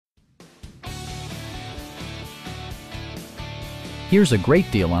Here's a great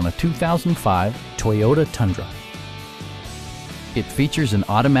deal on a 2005 Toyota Tundra. It features an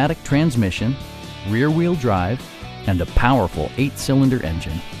automatic transmission, rear-wheel drive, and a powerful 8-cylinder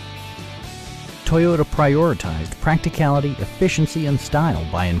engine. Toyota prioritized practicality, efficiency, and style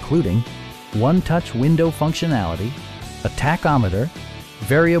by including one-touch window functionality, a tachometer,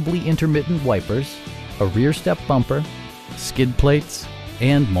 variably intermittent wipers, a rear step bumper, skid plates,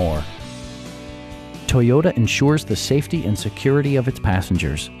 and more. Toyota ensures the safety and security of its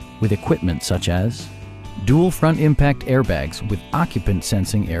passengers with equipment such as dual front impact airbags with occupant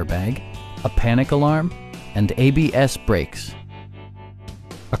sensing airbag, a panic alarm, and ABS brakes.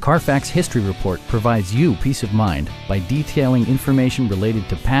 A Carfax history report provides you peace of mind by detailing information related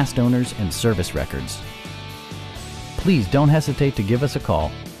to past owners and service records. Please don't hesitate to give us a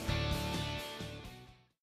call